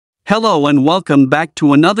Hello and welcome back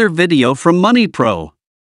to another video from MoneyPro.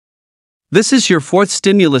 This is your fourth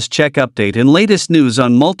stimulus check update and latest news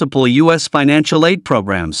on multiple U.S. financial aid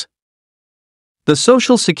programs. The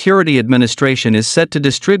Social Security Administration is set to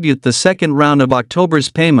distribute the second round of October's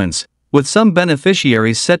payments, with some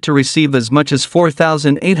beneficiaries set to receive as much as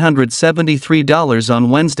 $4,873 on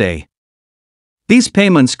Wednesday. These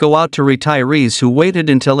payments go out to retirees who waited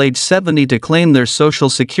until age 70 to claim their Social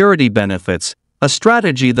Security benefits, a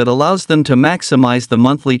strategy that allows them to maximize the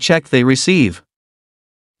monthly check they receive.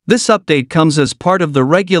 This update comes as part of the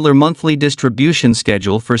regular monthly distribution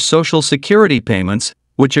schedule for Social Security payments,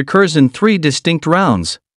 which occurs in 3 distinct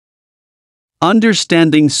rounds.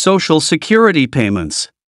 Understanding Social Security payments.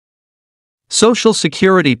 Social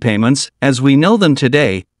Security payments, as we know them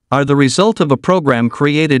today, are the result of a program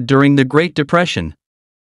created during the Great Depression.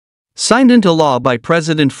 Signed into law by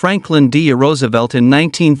President Franklin D. Roosevelt in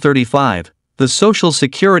 1935, the Social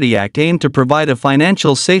Security Act aimed to provide a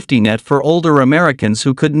financial safety net for older Americans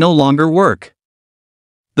who could no longer work.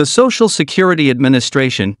 The Social Security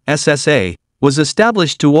Administration, SSA, was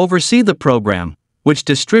established to oversee the program, which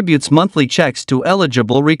distributes monthly checks to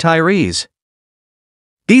eligible retirees.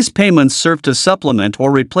 These payments serve to supplement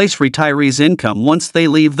or replace retirees' income once they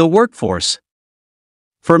leave the workforce.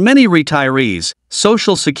 For many retirees,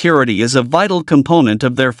 Social Security is a vital component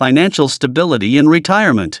of their financial stability in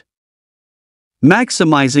retirement.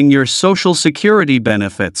 Maximizing your Social Security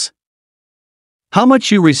benefits. How much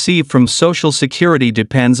you receive from Social Security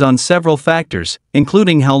depends on several factors,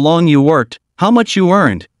 including how long you worked, how much you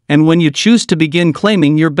earned, and when you choose to begin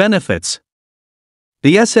claiming your benefits.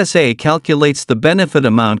 The SSA calculates the benefit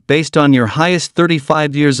amount based on your highest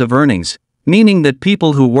 35 years of earnings, meaning that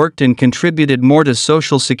people who worked and contributed more to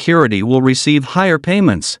Social Security will receive higher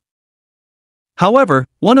payments. However,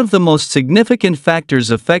 one of the most significant factors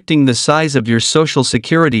affecting the size of your Social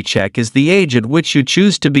Security check is the age at which you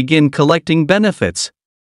choose to begin collecting benefits.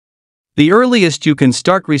 The earliest you can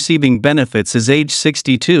start receiving benefits is age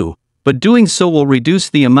 62, but doing so will reduce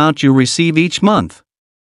the amount you receive each month.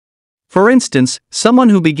 For instance, someone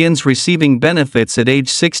who begins receiving benefits at age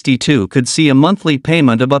 62 could see a monthly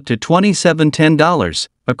payment of up to $2710,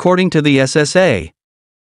 according to the SSA.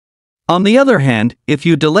 On the other hand, if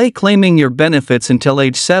you delay claiming your benefits until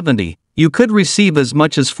age 70, you could receive as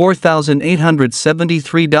much as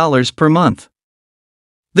 $4,873 per month.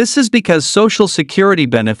 This is because Social Security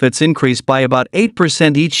benefits increase by about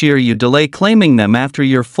 8% each year you delay claiming them after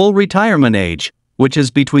your full retirement age, which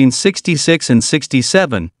is between 66 and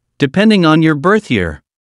 67, depending on your birth year.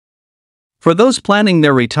 For those planning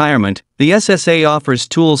their retirement, the SSA offers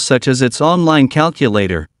tools such as its online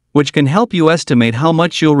calculator, which can help you estimate how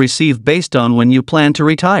much you'll receive based on when you plan to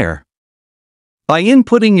retire. By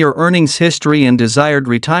inputting your earnings history and desired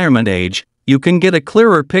retirement age, you can get a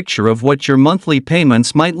clearer picture of what your monthly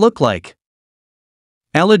payments might look like.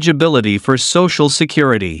 Eligibility for Social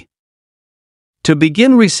Security. To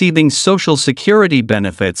begin receiving Social Security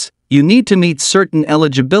benefits, you need to meet certain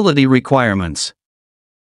eligibility requirements.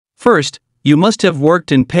 First, you must have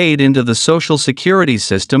worked and paid into the Social Security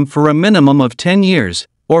system for a minimum of 10 years,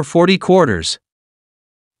 or 40 quarters.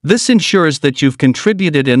 This ensures that you've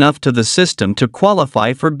contributed enough to the system to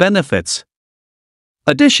qualify for benefits.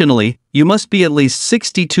 Additionally, you must be at least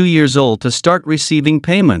 62 years old to start receiving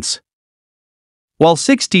payments. While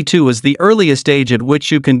 62 is the earliest age at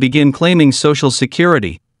which you can begin claiming Social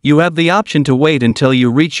Security, you have the option to wait until you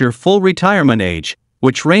reach your full retirement age,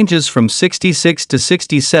 which ranges from 66 to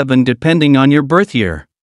 67 depending on your birth year.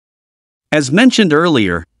 As mentioned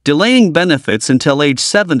earlier, delaying benefits until age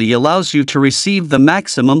 70 allows you to receive the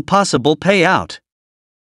maximum possible payout.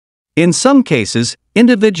 In some cases,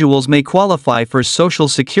 individuals may qualify for Social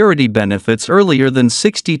Security benefits earlier than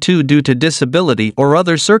 62 due to disability or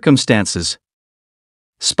other circumstances.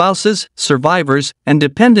 Spouses, survivors, and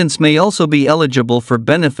dependents may also be eligible for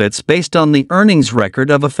benefits based on the earnings record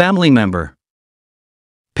of a family member.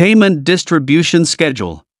 Payment distribution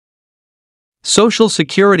schedule. Social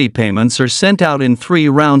Security payments are sent out in 3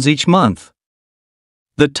 rounds each month.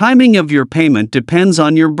 The timing of your payment depends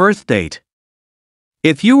on your birth date.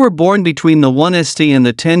 If you were born between the 1st and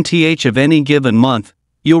the 10th of any given month,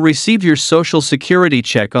 you'll receive your Social Security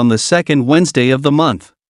check on the second Wednesday of the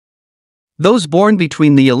month. Those born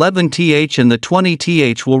between the 11th and the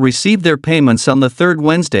 20th will receive their payments on the third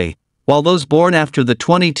Wednesday, while those born after the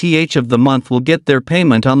 20th of the month will get their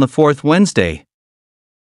payment on the fourth Wednesday.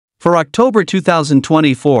 For October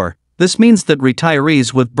 2024, this means that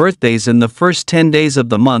retirees with birthdays in the first 10 days of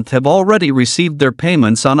the month have already received their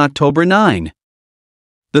payments on October 9.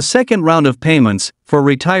 The second round of payments, for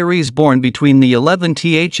retirees born between the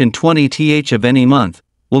 11th and 20th of any month,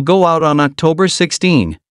 will go out on October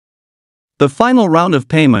 16. The final round of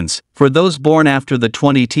payments, for those born after the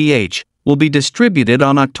 20th, will be distributed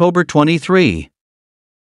on October 23.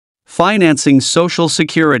 Financing Social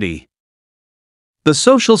Security. The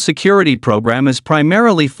Social Security program is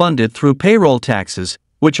primarily funded through payroll taxes,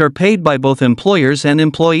 which are paid by both employers and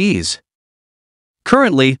employees.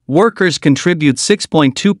 Currently, workers contribute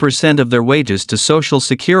 6.2% of their wages to Social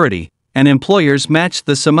Security, and employers match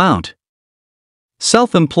this amount.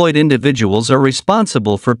 Self-employed individuals are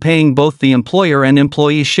responsible for paying both the employer and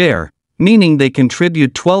employee share, meaning they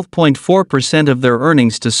contribute 12.4% of their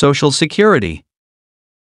earnings to Social Security.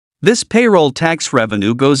 This payroll tax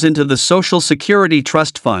revenue goes into the Social Security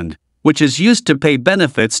Trust Fund, which is used to pay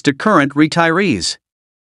benefits to current retirees.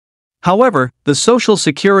 However, the Social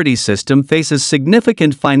Security system faces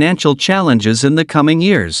significant financial challenges in the coming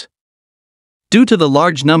years. Due to the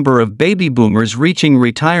large number of baby boomers reaching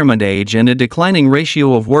retirement age and a declining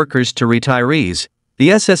ratio of workers to retirees, the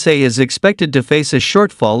SSA is expected to face a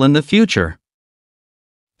shortfall in the future.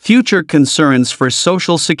 Future concerns for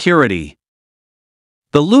Social Security.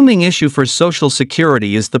 The looming issue for Social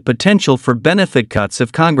Security is the potential for benefit cuts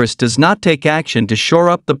if Congress does not take action to shore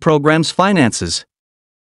up the program's finances.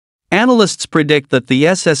 Analysts predict that the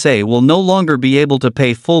SSA will no longer be able to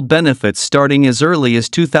pay full benefits starting as early as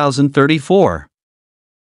 2034.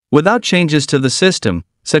 Without changes to the system,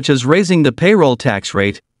 such as raising the payroll tax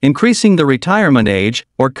rate, increasing the retirement age,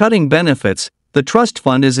 or cutting benefits, the trust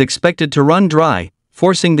fund is expected to run dry,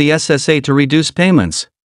 forcing the SSA to reduce payments.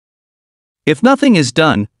 If nothing is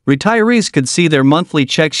done, retirees could see their monthly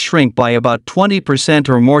checks shrink by about 20%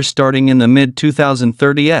 or more starting in the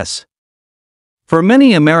mid-2030s. For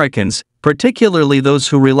many Americans, particularly those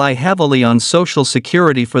who rely heavily on Social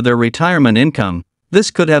Security for their retirement income,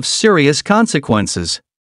 this could have serious consequences.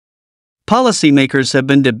 Policymakers have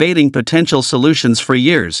been debating potential solutions for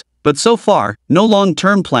years, but so far, no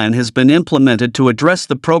long-term plan has been implemented to address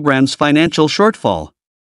the program's financial shortfall.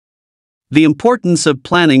 The importance of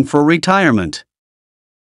planning for retirement.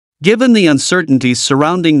 Given the uncertainties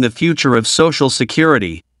surrounding the future of Social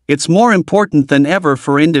Security, it's more important than ever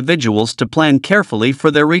for individuals to plan carefully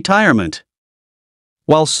for their retirement.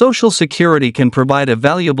 While Social Security can provide a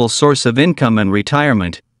valuable source of income in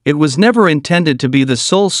retirement, it was never intended to be the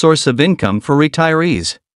sole source of income for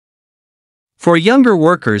retirees. For younger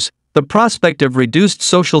workers, the prospect of reduced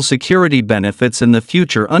Social Security benefits in the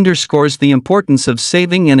future underscores the importance of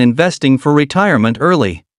saving and investing for retirement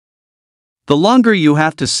early. The longer you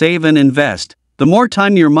have to save and invest, the more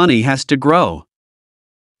time your money has to grow.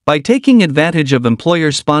 By taking advantage of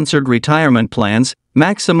employer-sponsored retirement plans,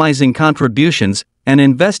 maximizing contributions, and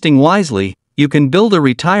investing wisely, you can build a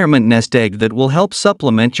retirement nest egg that will help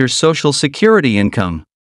supplement your Social Security income.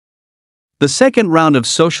 The second round of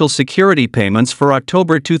Social Security payments for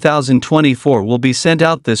October 2024 will be sent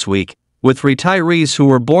out this week, with retirees who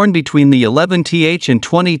were born between the 11th and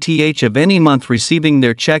 20th of any month receiving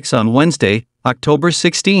their checks on Wednesday, October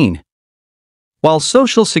 16. While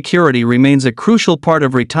Social Security remains a crucial part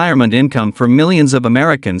of retirement income for millions of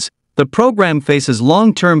Americans, the program faces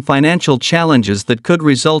long-term financial challenges that could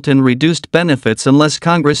result in reduced benefits unless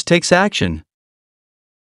Congress takes action.